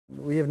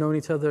We have known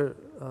each other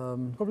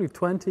probably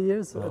 20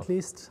 years at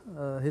least.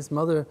 His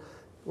mother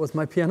was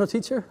my piano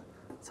teacher.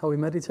 That's how we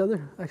met each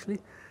other, actually.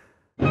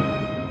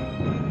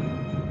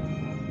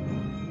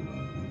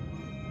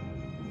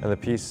 And the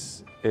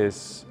piece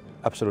is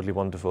absolutely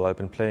wonderful. I've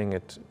been playing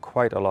it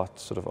quite a lot,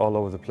 sort of all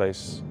over the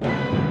place.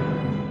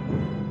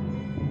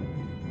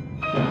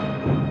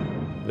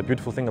 The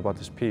beautiful thing about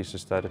this piece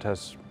is that it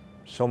has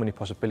so many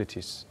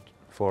possibilities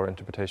for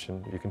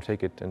interpretation. You can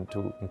take it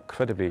into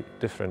incredibly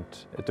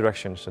different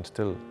directions and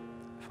still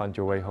find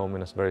your way home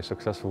in a very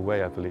successful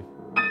way, I believe.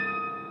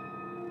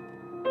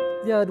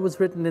 Yeah, it was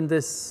written in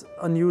this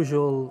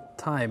unusual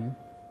time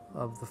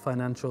of the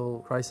financial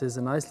crisis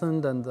in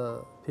Iceland and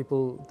the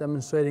people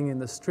demonstrating in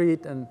the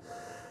street, and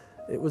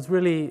it was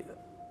really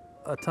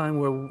a time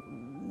where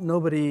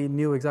nobody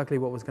knew exactly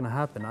what was going to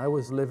happen. I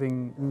was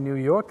living in New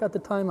York at the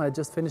time. I had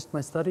just finished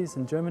my studies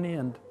in Germany,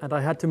 and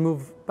I had to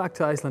move back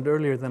to Iceland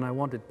earlier than I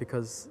wanted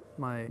because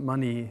my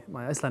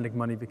Icelandic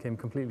money became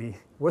completely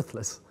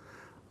worthless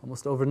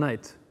almost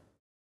overnight.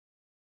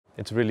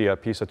 It's really a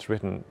piece that's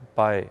written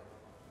by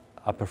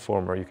a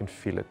performer. You can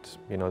feel it.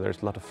 You know,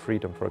 there's a lot of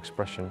freedom for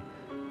expression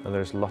and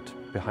there's a lot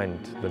behind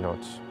the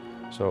notes.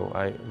 So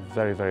I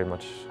very, very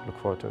much look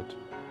forward to it.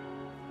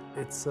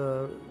 It's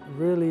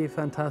really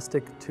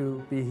fantastic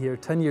to be here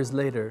 10 years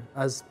later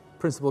as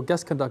principal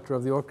guest conductor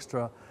of the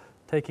orchestra,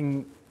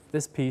 taking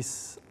this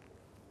piece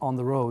on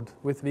the road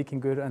with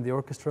Víkingur and the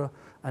orchestra,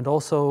 and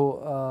also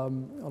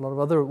a lot of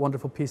other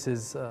wonderful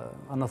pieces.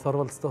 Anna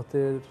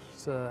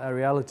Þorvaldsdóttir's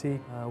Aeriality.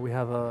 We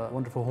have a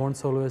wonderful horn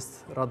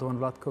soloist, Radovan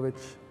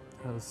Vlatković,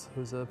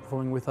 who's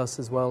performing with us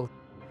as well.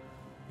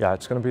 Yeah,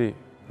 it's going to be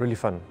really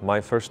fun.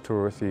 My first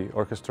tour with the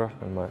orchestra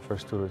and my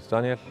first tour with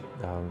Daníel.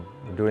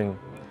 We're doing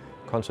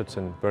concerts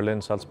in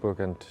Berlin,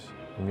 Salzburg and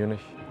Munich.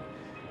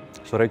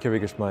 So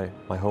Reykjavik is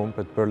my home,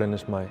 but Berlin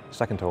is my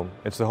second home.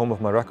 It's the home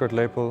of my record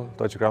label,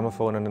 Deutsche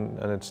Grammophon,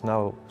 and it's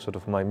now sort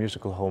of my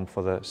musical home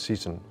for the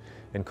season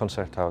in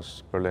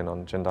Concerthaus, Berlin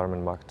on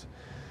Gendarmenmarkt.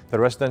 The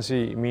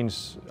residency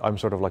means I'm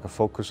sort of like a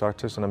focus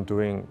artist and I'm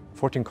doing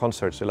 14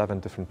 concerts, 11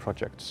 different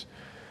projects.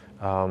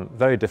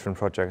 Very different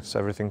projects,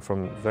 everything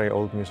from very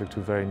old music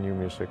to very new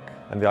music.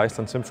 And the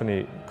Iceland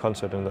Symphony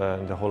concert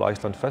and the whole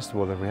Iceland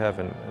festival that we have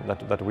in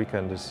that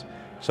weekend is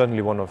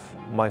certainly one of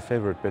my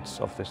favorite bits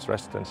of this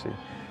residency.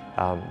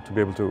 To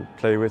be able to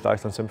play with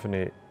Iceland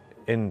Symphony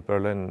in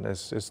Berlin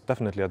is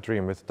definitely a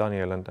dream with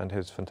Daníel and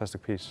his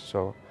fantastic piece.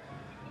 So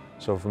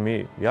for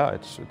me, yeah,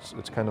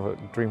 it's kind of a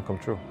dream come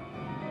true.